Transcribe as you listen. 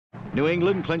New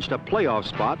England clinched a playoff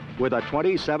spot with a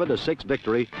 27-6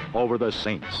 victory over the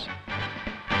Saints.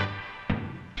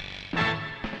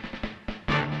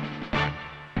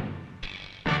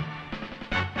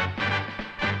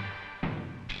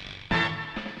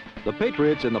 The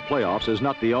Patriots in the playoffs is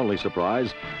not the only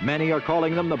surprise. Many are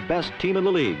calling them the best team in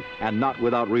the league, and not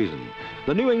without reason.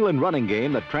 The New England running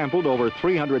game that trampled over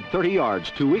 330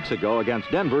 yards 2 weeks ago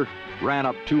against Denver ran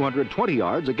up 220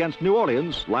 yards against New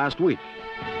Orleans last week.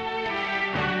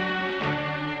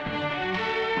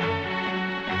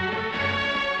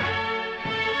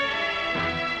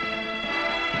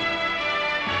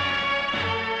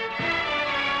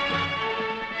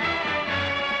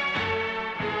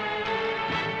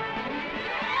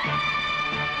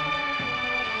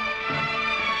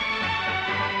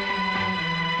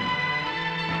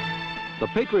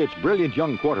 The Patriots' brilliant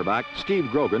young quarterback, Steve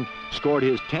Grogan, scored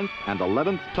his 10th and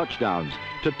 11th touchdowns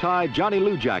to tie Johnny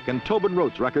Lujack and Tobin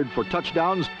Rote's record for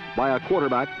touchdowns by a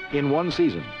quarterback in one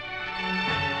season.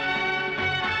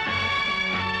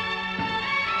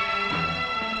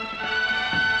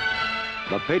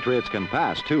 The Patriots can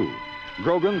pass, too.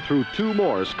 Grogan threw 2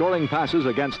 more scoring passes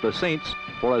against the Saints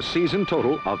for a season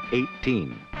total of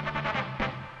 18.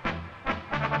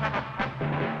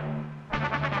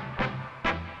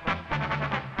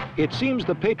 It seems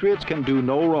the Patriots can do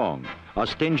no wrong. A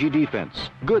stingy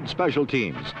defense, good special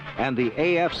teams, and the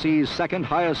AFC's second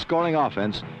highest scoring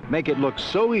offense make it look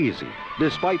so easy,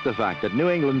 despite the fact that New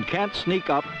England can't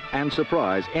sneak up and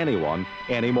surprise anyone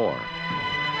anymore.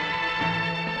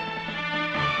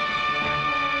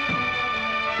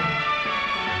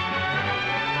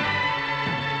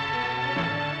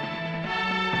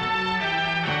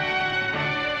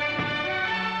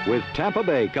 With Tampa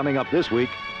Bay coming up this week,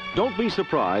 don't be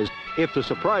surprised if the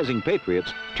surprising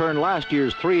Patriots turn last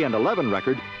year's 3-11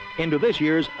 record into this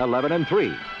year's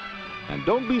 11-3. And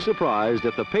don't be surprised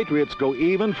if the Patriots go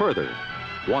even further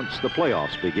once the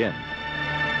playoffs begin.